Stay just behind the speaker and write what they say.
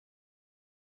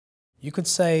You could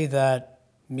say that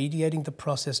mediating the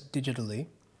process digitally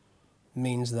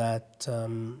means that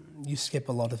you skip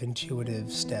a lot of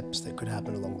intuitive steps that could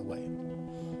happen along the way.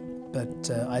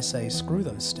 But I say screw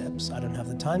those steps, I don't have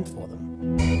the time for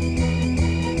them.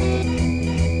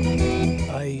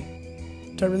 I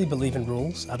don't really believe in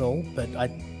rules at all, but I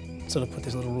sort of put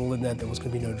this little rule in there was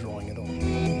going to be no drawing at all.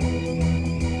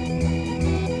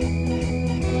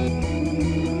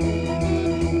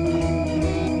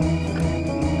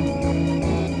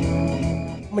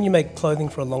 When you make clothing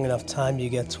for a long enough time, you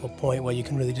get to a point where you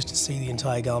can really just see the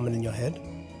entire garment in your head.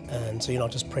 And so you're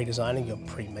not just pre-designing, you're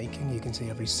pre-making. You can see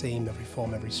every seam, every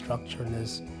form, every structure, and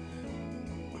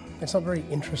it's not very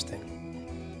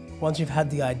interesting. Once you've had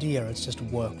the idea, it's just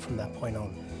work from that point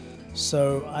on.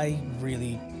 So I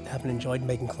really haven't enjoyed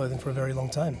making clothing for a very long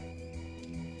time.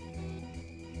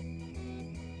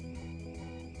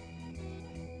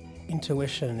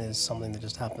 Intuition is something that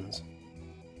just happens.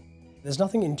 There's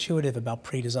nothing intuitive about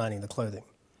pre-designing the clothing.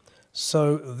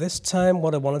 So this time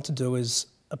what I wanted to do is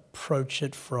approach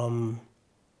it from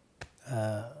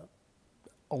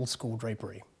old school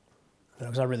drapery,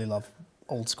 because I really love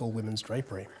old school women's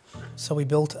drapery. So we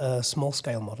built a small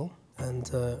scale model,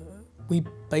 and we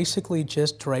basically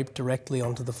just drape directly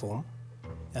onto the form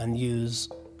and use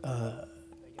a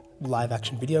live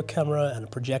action video camera and a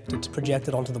projector to project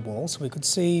it onto the wall, so we could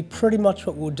see pretty much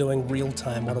what we were doing real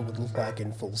time, what it would look like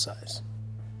in full size.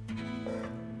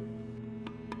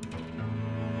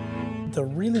 The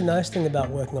really nice thing about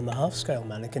working on the half-scale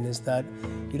mannequin is that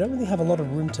you don't really have a lot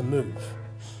of room to move.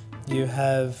 You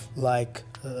have like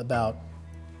about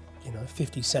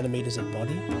 50 centimeters of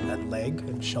body and leg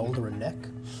and shoulder and neck,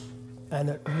 and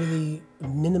it really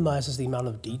minimizes the amount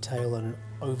of detail and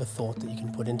overthought that you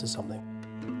can put into something.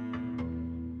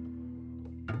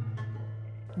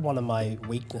 One of my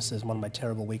weaknesses, one of my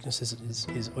terrible weaknesses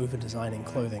is over-designing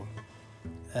clothing,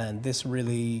 and this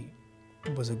really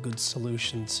was a good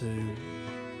solution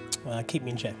to keep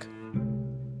me in check.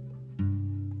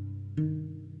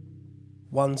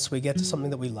 Once we get to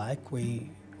something that we like, we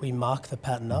mark the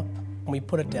pattern up, and we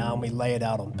put it down, we lay it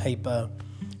out on paper,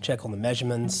 check on the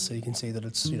measurements so you can see that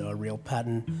it's a real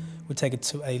pattern. We take it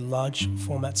to a large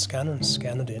format scanner and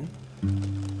scan it in.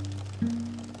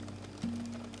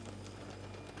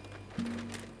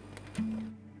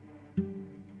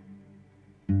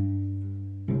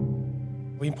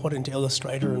 We import it into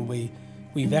Illustrator and we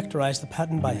vectorize the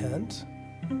pattern by hand,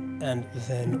 and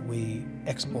then we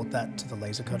export that to the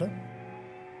laser cutter.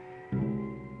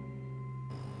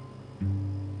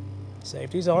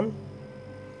 Safety's on.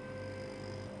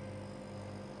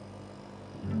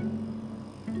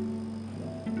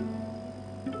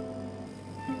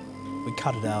 We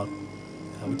cut it out,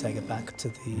 we take it back to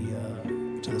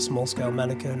the small scale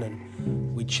mannequin,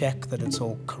 and we check that it's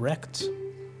all correct.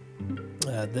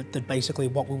 That basically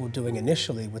what we were doing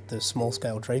initially with the small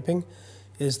scale draping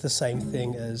is the same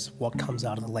thing as what comes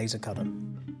out of the laser cutter.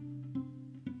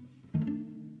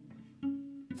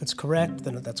 If it's correct,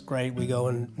 then that's great. We go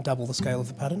and double the scale of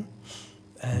the pattern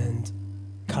and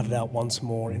cut it out once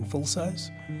more in full size.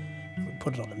 We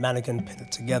put it on the mannequin, pin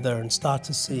it together, and start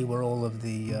to see where all of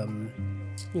the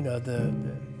the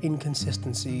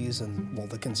inconsistencies and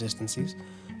the consistencies,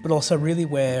 but also really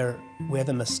where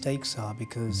the mistakes are,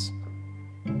 because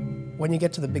when you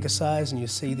get to the bigger size and you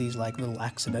see these like little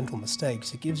accidental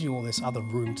mistakes, it gives you all this other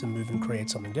room to move and create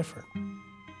something different.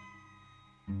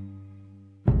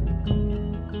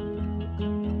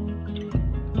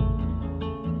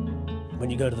 When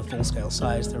you go to the full-scale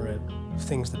size, there are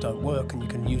things that don't work, and you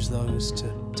can use those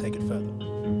to take it further.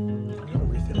 We haven't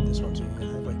refitted this one to you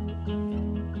yet, have we?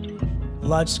 A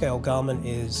large-scale garment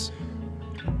is,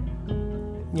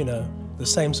 the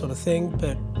same sort of thing,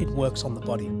 but it works on the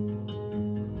body.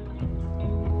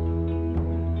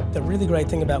 The really great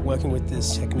thing about working with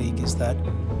this technique is that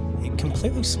it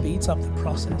completely speeds up the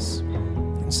process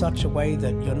in such a way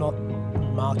that you're not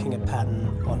marking a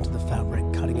pattern onto the fabric,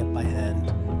 cutting it by hand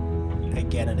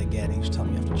again and again. Each time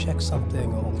you have to check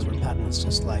something or alter a pattern, it's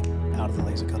just like out of the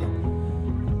laser cutter.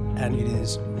 And it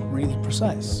is really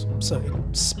precise. So it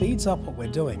speeds up what we're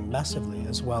doing massively,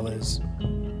 as well as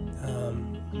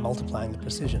multiplying the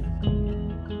precision.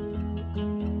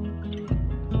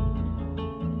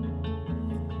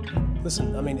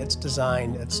 Listen, I mean, it's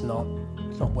design, it's not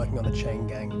working on a chain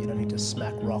gang. You don't need to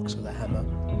smack rocks with a hammer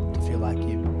to feel like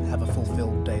you have a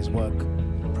fulfilled day's work.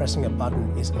 Pressing a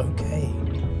button is okay.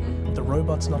 The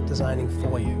robot's not designing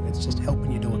for you, it's just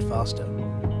helping you do it faster.